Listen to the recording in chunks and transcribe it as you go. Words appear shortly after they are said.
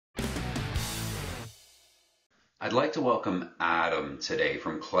I'd like to welcome Adam today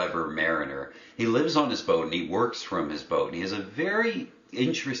from Clever Mariner. He lives on his boat and he works from his boat, and he has a very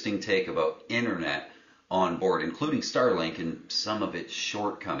interesting take about internet on board, including Starlink and some of its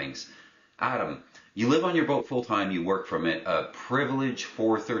shortcomings. Adam, you live on your boat full time, you work from it, a Privilege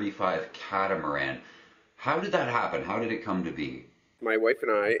 435 catamaran. How did that happen? How did it come to be? My wife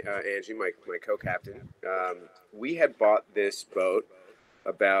and I, Angie, my co-captain, we had bought this boat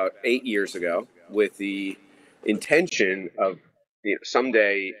about 8 years ago with the intention of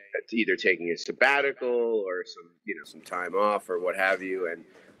someday either taking a sabbatical or some time off or what have you, and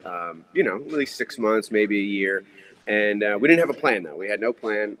at least 6 months, maybe a year. And we didn't have a plan though. We had no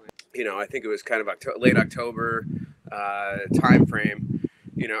plan. I think it was kind of late October time frame.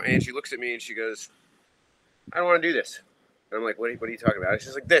 Angie looks at me and she goes, "I don't want to do this." And I'm like, what are you talking about?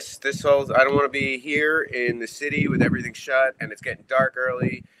 She's like, this whole, I don't want to be here in the city with everything shut and it's getting dark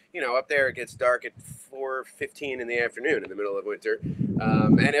early. Up there it gets dark at 4:15 in the afternoon in the middle of winter,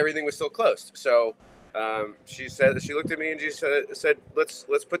 and everything was still closed. So she looked at me and she said,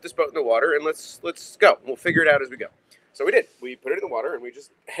 let's put this boat in the water and let's go. We'll figure it out as we go. So we did. We put it in the water and we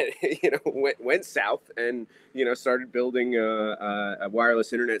just went south and started building a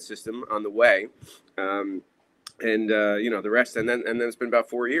wireless internet system on the way. The rest, and then it's been about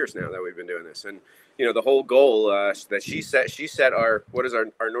 4 years now that we've been doing this, and the whole goal that she set our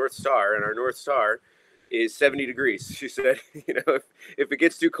North Star, and our North Star is 70 degrees. She said, if it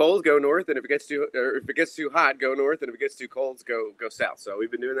gets too cold, go north, and if it gets too hot, go north, and if it gets too cold, go south. So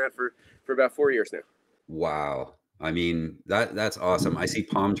we've been doing that for about 4 years now. Wow. I mean, that's awesome. I see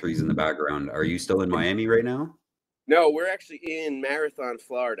palm trees in the background. Are you still in Miami right now? No, we're actually in Marathon,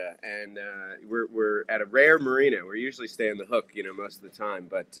 Florida, and we're at a rare marina. We usually stay on the hook, most of the time,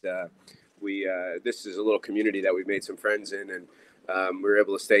 but this is a little community that we've made some friends in, and we were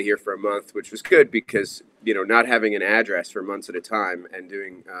able to stay here for a month, which was good because not having an address for months at a time and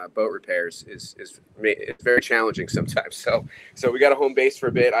doing boat repairs is it's very challenging sometimes. So we got a home base for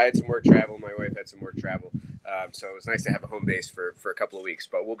a bit. I had some work travel. My wife had some work travel, so it was nice to have a home base for a couple of weeks.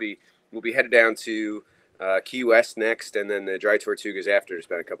 But we'll be headed down to Key West next, and then the Dry Tortugas after. It's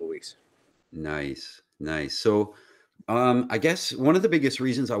been a couple of weeks. Nice. So, I guess one of the biggest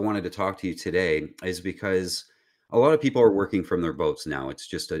reasons I wanted to talk to you today is because a lot of people are working from their boats now. It's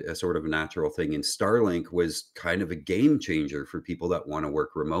just a sort of a natural thing. And Starlink was kind of a game changer for people that want to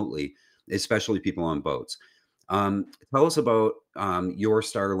work remotely, especially people on boats. Tell us about your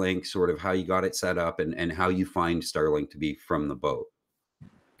Starlink, sort of how you got it set up and how you find Starlink to be from the boat.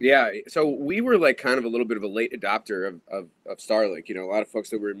 Yeah, so we were like kind of a little bit of a late adopter of Starlink. A lot of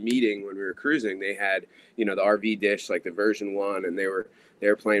folks that were meeting when we were cruising, they had, the RV dish, like the version 1, and they were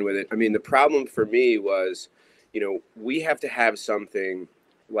playing with it. I mean, the problem for me was, we have to have something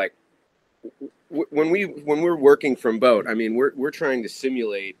like when we're working from boat. I mean, we're trying to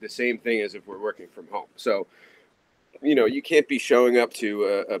simulate the same thing as if we're working from home. So you can't be showing up to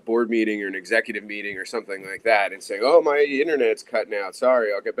a board meeting or an executive meeting or something like that and saying, "Oh, my internet's cutting out.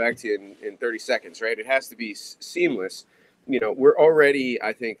 Sorry, I'll get back to you in 30 seconds." Right? It has to be seamless. We're already,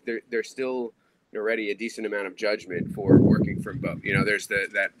 I think there's still already a decent amount of judgment for working from boat. There's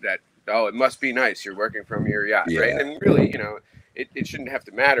that oh, it must be nice. You're working from your yacht, Yeah. right? And really, it shouldn't have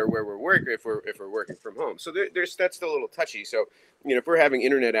to matter where we're working if we're working from home. So that's still a little touchy. So if we're having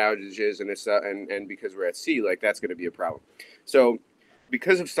internet outages and it's and because we're at sea, like that's going to be a problem. So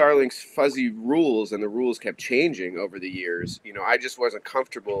because of Starlink's fuzzy rules, and the rules kept changing over the years, I just wasn't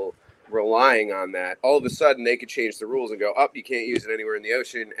comfortable relying on that. All of a sudden they could change the rules and go, "Up, you can't use it anywhere in the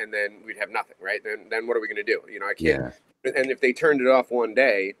ocean," and then we'd have nothing, right? Then what are we going to do? I can't. Yeah. And if they turned it off one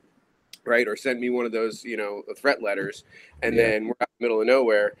day, right, or sent me one of those, threat letters, and then we're out in the middle of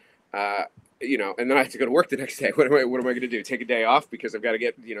nowhere, and then I have to go to work the next day. What am I going to do? Take a day off because I've got to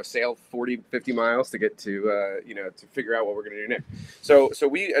get, sail 40, 50 miles to get to, to figure out what we're going to do next. So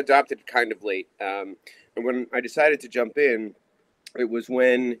we adopted kind of late. And when I decided to jump in, it was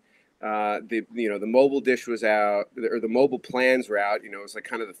when the mobile dish was out, or the mobile plans were out. It was like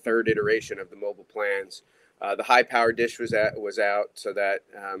kind of the third iteration of the mobile plans. The high power dish was out, so that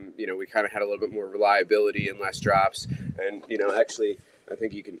we kind of had a little bit more reliability and less drops. And actually, I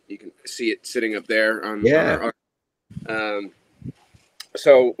think you can see it sitting up there on. Yeah.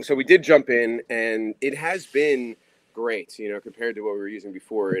 So we did jump in, and it has been great. Compared to what we were using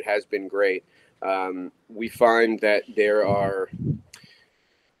before, it has been great. We find that there are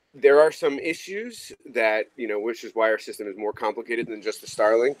some issues that which is why our system is more complicated than just the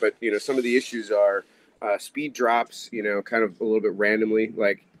Starlink. But some of the issues are speed drops, kind of a little bit randomly.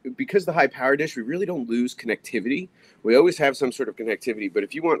 Like, because the high power dish, we really don't lose connectivity. We always have some sort of connectivity. But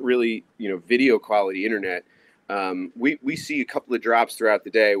if you want really, video quality internet, we see a couple of drops throughout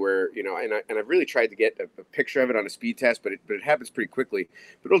the day where, you know, and I've really tried to get a picture of it on a speed test, but it happens pretty quickly.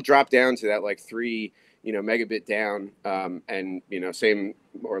 But it'll drop down to that like 3, you know, megabit down, and you know, same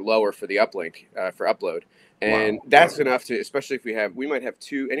or lower for the uplink, for upload. And Wow. that's enough to, especially if we might have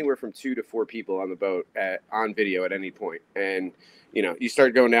anywhere from 2 to 4 people on the boat on video at any point. And, you know, you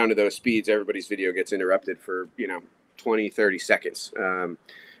start going down to those speeds, everybody's video gets interrupted for, you know, 20, 30 seconds.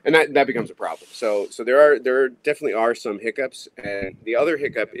 And that becomes a problem. So there definitely are some hiccups. And the other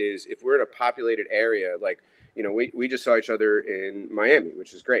hiccup is if we're in a populated area, like, you know, we just saw each other in Miami,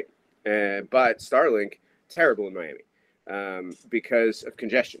 which is great. But Starlink, terrible in Miami, because of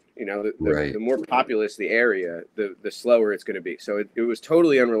congestion. You know, Right. the more populous the area, the slower it's going to be. So it was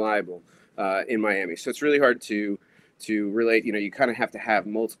totally unreliable in Miami. So it's really hard to relate. You know, you kind of have to have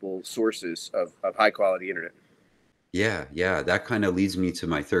multiple sources of high quality internet. Yeah, yeah, that kinda leads me to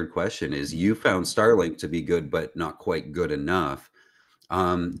my third question is you found Starlink to be good, but not quite good enough.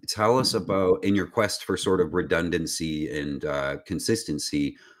 Tell us about in your quest for sort of redundancy and,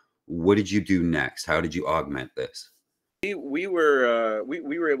 consistency, what did you do next? How did you augment this? We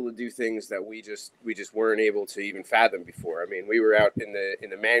were able to do things that we just weren't able to even fathom before. I mean, we were out in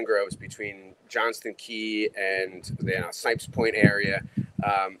the mangroves between Johnston Key and the Snipes Point area,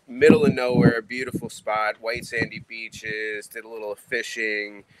 middle of nowhere, beautiful spot, white sandy beaches. Did a little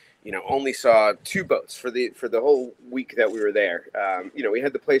fishing. You know, only saw 2 boats for the whole week that we were there. You know, we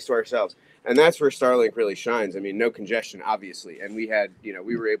had the place to ourselves, and that's where Starlink really shines. I mean, no congestion, obviously, and we had, you know,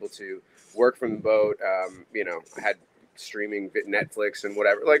 we were able to work from the boat. You know, I had streaming Netflix and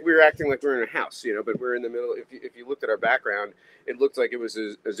whatever. Like we were acting like we were in a house, you know, but we're in the middle. If you looked at our background, it looked like it was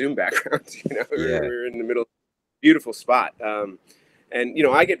a Zoom background. You know, we Yeah. were in the middle, beautiful spot. And you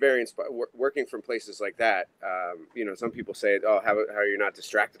know, I get very inspired working from places like that. You know, some people say, "Oh, how are you not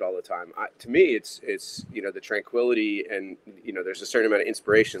distracted all the time?" To me, it's you know, the tranquility, and you know, there's a certain amount of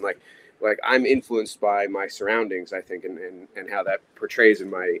inspiration. Like I'm influenced by my surroundings, I think, and how that portrays in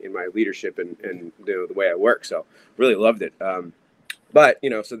my leadership and you know, the way I work. So really loved it. But you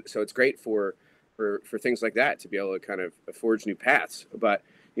know, so it's great for things like that to be able to kind of forge new paths. But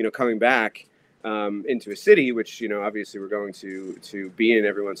you know, coming back into a city, which you know, obviously we're going to be in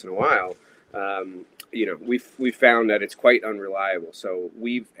every once in a while. You know, we've found that it's quite unreliable. So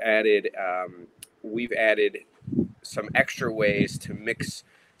we've added some extra ways to mix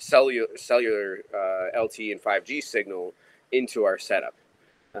cellular LTE and 5G signal into our setup.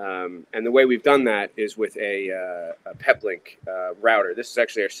 And the way we've done that is with a Peplink router. This is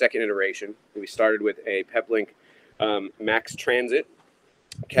actually our second iteration. We started with a Peplink Max Transit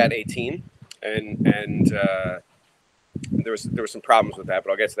Cat 18, and there was some problems with that, but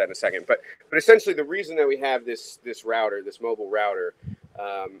I'll get to that in a second. But essentially, the reason that we have this router, this mobile router,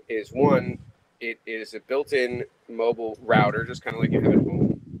 is one, it is a built-in mobile router, just kind of like you have at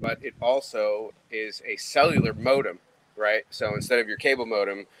home, but it also is a cellular modem, right? So instead of your cable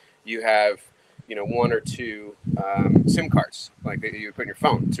modem, you have, you know, 1 or 2 SIM cards like that you put in your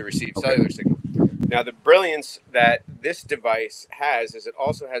phone to receive Okay. cellular signal. Now, the brilliance that this device has is it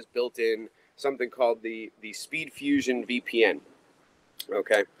also has built in something called the Speed Fusion VPN.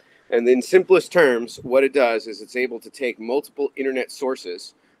 Okay. And in simplest terms, what it does is it's able to take multiple internet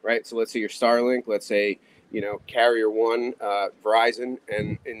sources, right? So let's say your Starlink, let's say, you know, carrier one, Verizon,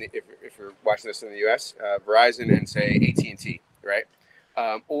 and if you're watching this in the U.S., Verizon and say AT&T, right?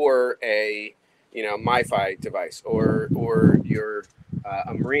 Or a, you know, MiFi device, or your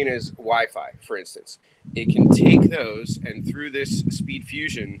a marina's Wi-Fi, for instance. It can take those, and through this Speed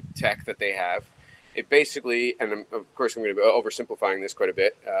Fusion tech that they have, it basically, and of course I'm going to be oversimplifying this quite a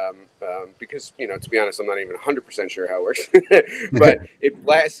bit, because, you know, to be honest, I'm not even 100% sure how it works. But it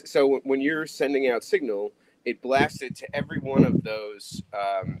blasts. So when you're sending out signal, it blasts it to every one of those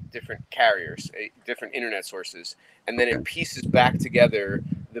different carriers, different internet sources, and then Okay. it pieces back together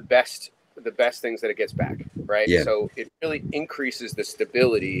the best things that it gets back, right? Yeah. So it really increases the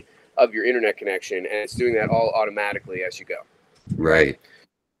stability of your internet connection, and it's doing that all automatically as you go, right? Right.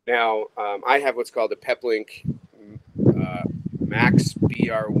 Now, I have what's called a Peplink Max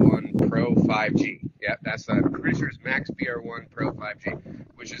BR1 Pro 5G. Yeah, that's the producer's Max BR1 Pro 5G,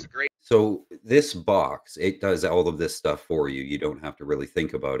 which is great. So this box, it does all of this stuff for you. You don't have to really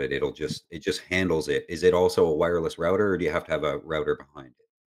think about it. It just handles it. Is it also a wireless router or do you have to have a router behind it?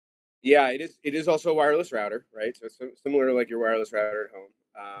 Yeah, it is. It is also a wireless router, right? So it's similar to like your wireless router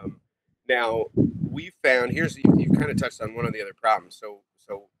at home. Now we found you've kind of touched on one of the other problems.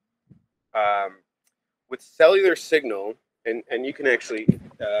 Um, with cellular signal, and you can actually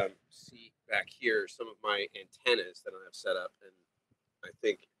see back here some of my antennas that I have set up, and I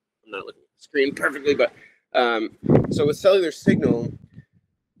think I'm not looking at the screen perfectly, but Um, so with cellular signal,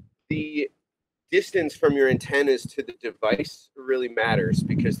 the distance from your antennas to the device really matters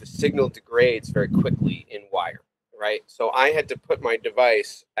because the signal degrades very quickly in wire, right? So I had to put my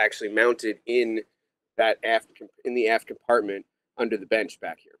device actually mounted in that in the aft compartment under the bench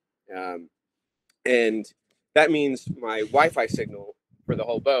back here, and that means my Wi-Fi signal for the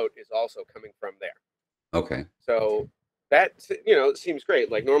whole boat is also coming from there. Okay. So that, seems great.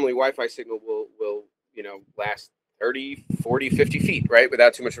 Like normally Wi-Fi signal will last 30, 40, 50 feet, right?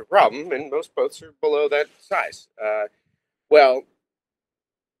 Without too much of a problem. And most boats are below that size. Well,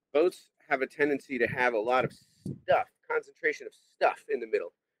 boats have a tendency to have a lot of stuff, concentration of stuff in the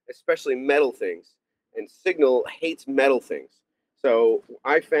middle, especially metal things. And Signal hates metal things. So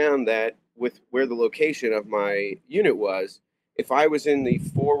I found that with where the location of my unit was, if I was in the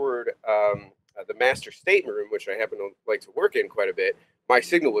forward, the master stateroom, which I happen to like to work in quite a bit, my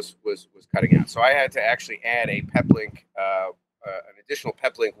signal was cutting out. So I had to actually add a Peplink, an additional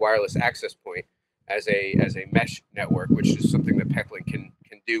Peplink wireless access point as a mesh network, which is something that Peplink can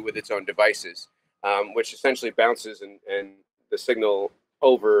do with its own devices, which essentially bounces and the signal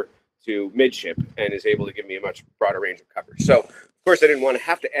over to midship and is able to give me a much broader range of coverage. So, of course, I didn't want to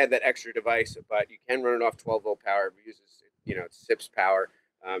have to add that extra device, but you can run it off 12-volt power. It uses, it sips power.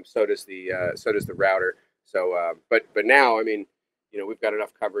 So does the router. So, but now, I mean, we've got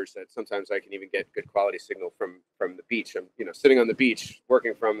enough coverage that sometimes I can even get good quality signal from the beach. I'm, sitting on the beach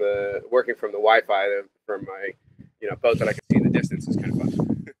working from the Wi-Fi from my, boat that I can see in the distance is kind of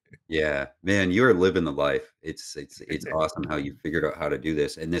fun. Yeah, man, you're living the life. It's awesome how you figured out how to do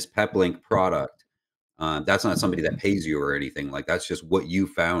this. And this Peplink product, that's not somebody that pays you or anything. Like that's just what you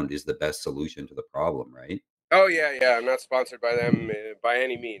found is the best solution to the problem, right? Oh yeah, yeah. I'm not sponsored by them by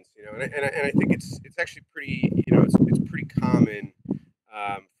any means, and I think it's actually pretty, it's pretty common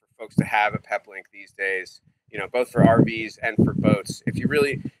for folks to have a Peplink these days, both for RVs and for boats. If you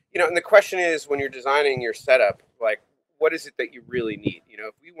really, and the question is when you're designing your setup, like, what is it that you really need?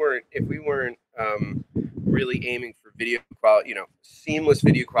 If we weren't really aiming for video quality, seamless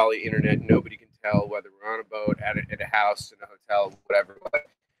video quality internet, nobody can tell whether we're on a boat, at a house, in a hotel, whatever. But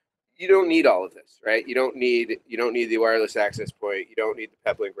you don't need all of this, right? You don't need the wireless access point. You don't need the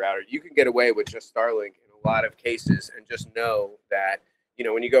Peplink router. You can get away with just Starlink in a lot of cases, and just know that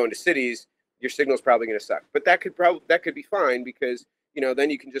when you go into cities, your signal's probably going to suck. But that could be fine because then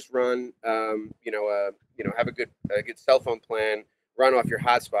you can just run have a good cell phone plan, run off your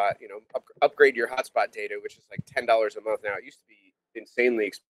hotspot, upgrade your hotspot data, which is like $10 a month now. It used to be insanely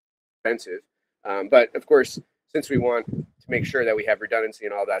expensive, but of course, since we want to make sure that we have redundancy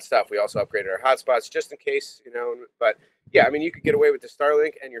and all that stuff, we also upgraded our hotspots just in case, But yeah, I mean, you could get away with the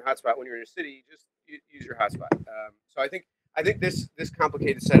Starlink and your hotspot when you're in a city. Just use your hotspot. So I think this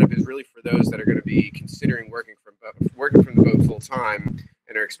complicated setup is really for those that are going to be considering working from the boat full time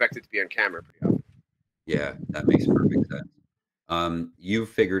and are expected to be on camera pretty often. Yeah, that makes perfect sense. You've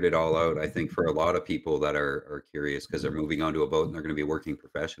figured it all out, I think, for a lot of people that are curious because they're moving onto a boat and they're going to be working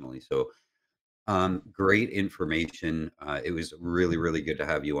professionally. So great information. It was really, really good to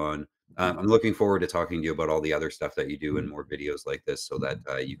have you on. I'm looking forward to talking to you about all the other stuff that you do and more videos like this so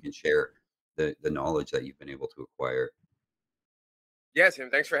that you can share the knowledge that you've been able to acquire. Yeah, Tim,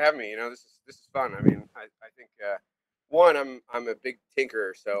 thanks for having me. This is fun. I mean, I think one, I'm a big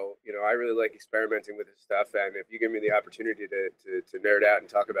tinkerer, so I really like experimenting with this stuff. And if you give me the opportunity to nerd out and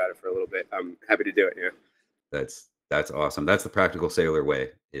talk about it for a little bit, I'm happy to do it. That's awesome. That's the practical sailor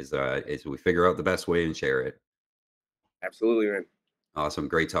way is we figure out the best way and share it. Absolutely, man. Awesome.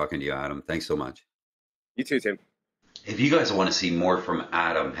 Great talking to you, Adam. Thanks so much. You too, Tim. If you guys want to see more from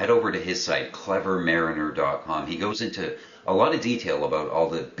Adam, head over to his site, clevermariner.com. He goes into a lot of detail about all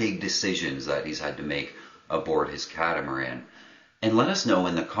the big decisions that he's had to make aboard his catamaran. And let us know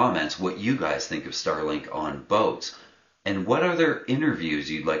in the comments what you guys think of Starlink on boats. And what other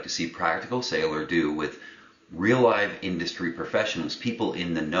interviews you'd like to see Practical Sailor do with real live industry professionals, people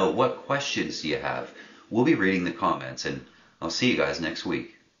in the know. What questions do you have? We'll be reading the comments, and I'll see you guys next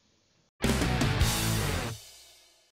week.